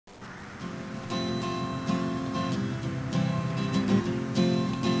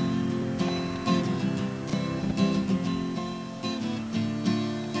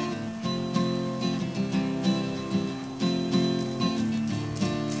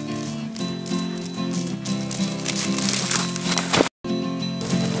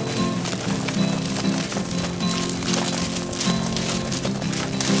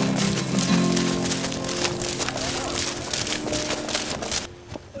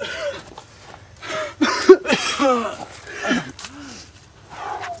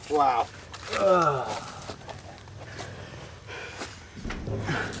Wow.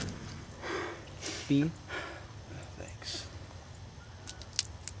 Bean? Thanks.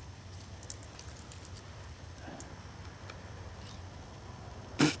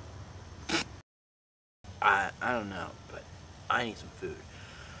 I don't know, but I need some food.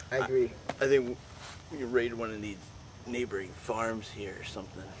 I agree. I think we can raid one of these neighboring farms here or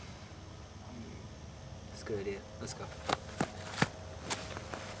something. That's a good idea. Let's go.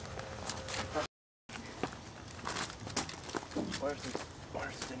 Why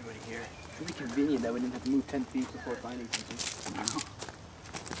is anybody here? It'd be convenient that we didn't have to move 10 feet before finding something. No.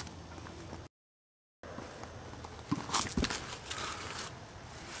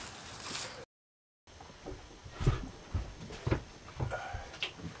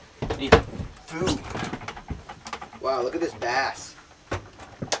 Need food. Wow, look at this bass.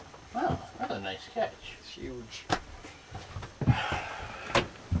 Wow, that's a nice catch. It's huge.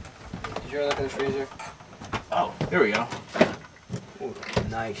 Did you ever look in the freezer? Oh, here we go. Ooh,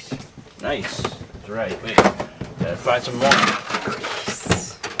 nice. Nice. That's right. Wait, gotta find some more.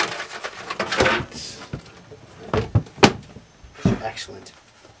 Excellent.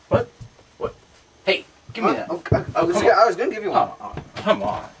 What? What? Hey, give me that. I was gonna give you one. Oh, come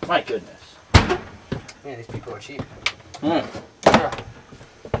on. My goodness. Man, these people are cheap. I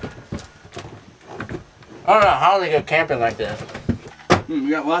don't know how they go camping like this. We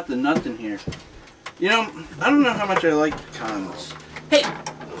got lots of nuts in here. You know, I don't know how much I like pecans. Hey,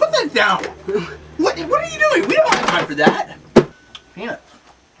 put that down. What are you doing? We don't have time for that. Peanuts.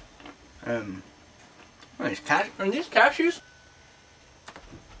 Are these cashews?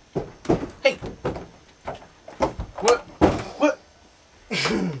 Hey. What?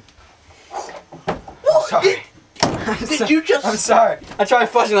 Sorry. Did you just... I'm sorry. I tried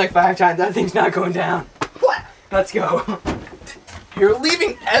flushing like 5 times. That thing's not going down. What? Let's go. You're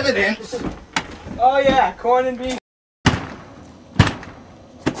leaving evidence. Oh yeah, corn and beef.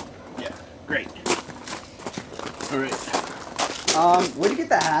 Yeah, great. All right. Where'd you get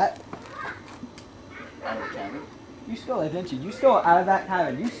the hat? You stole it, didn't you? You stole it out of that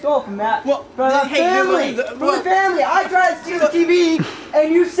cabin. You stole from that. Well, from the hey, family. From the family. I tried to steal the TV,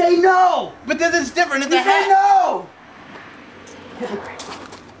 and you say no. But this is different. It's You a say hat. no.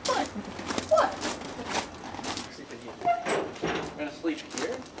 What? We're gonna sleep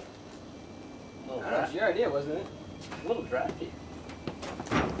here? That was your idea, wasn't it? A little drafty.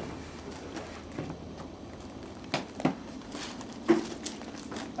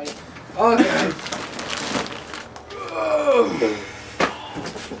 Okay.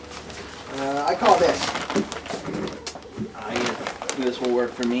 I call this. This will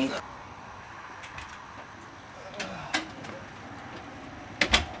work for me.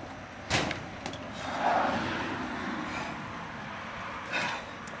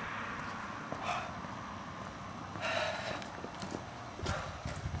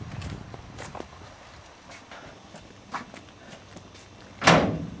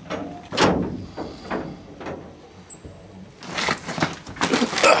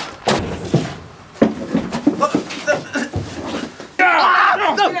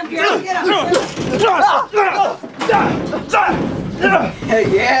 Hey,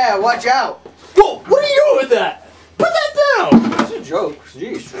 yeah, watch out. Whoa, what are you doing with that? Put that down! That's a joke.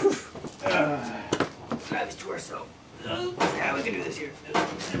 Jeez. Grab his torso. Yeah, we can do this here.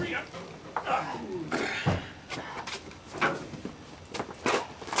 There we go.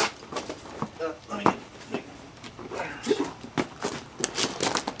 Let me get...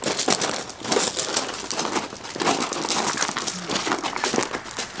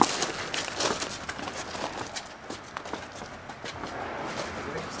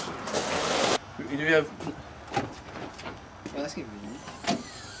 Do we have... Yeah, that's convenient.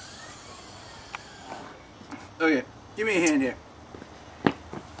 Okay, give me a hand here.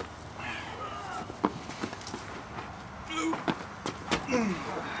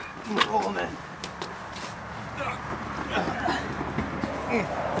 Roll them in.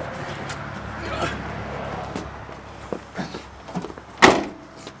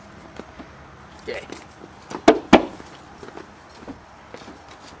 Okay.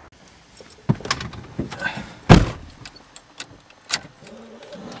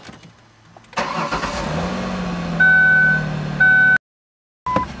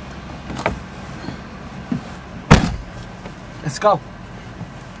 Let's go.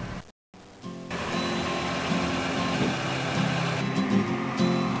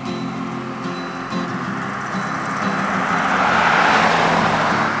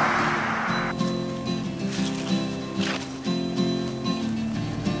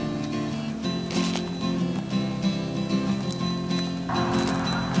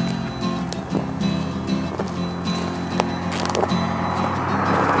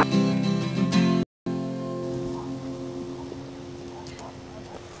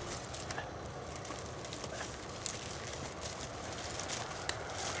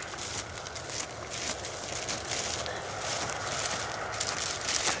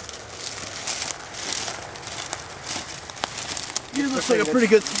 like a pretty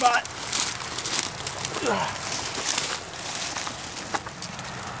good spot.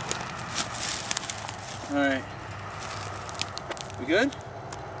 Alright. We good?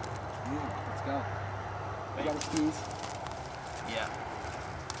 Let's go. I got the skis. Yeah.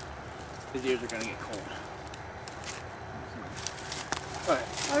 His ears are gonna get cold. Alright.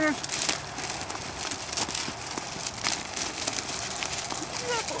 Okay.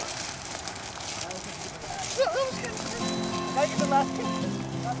 Now you get the last kick.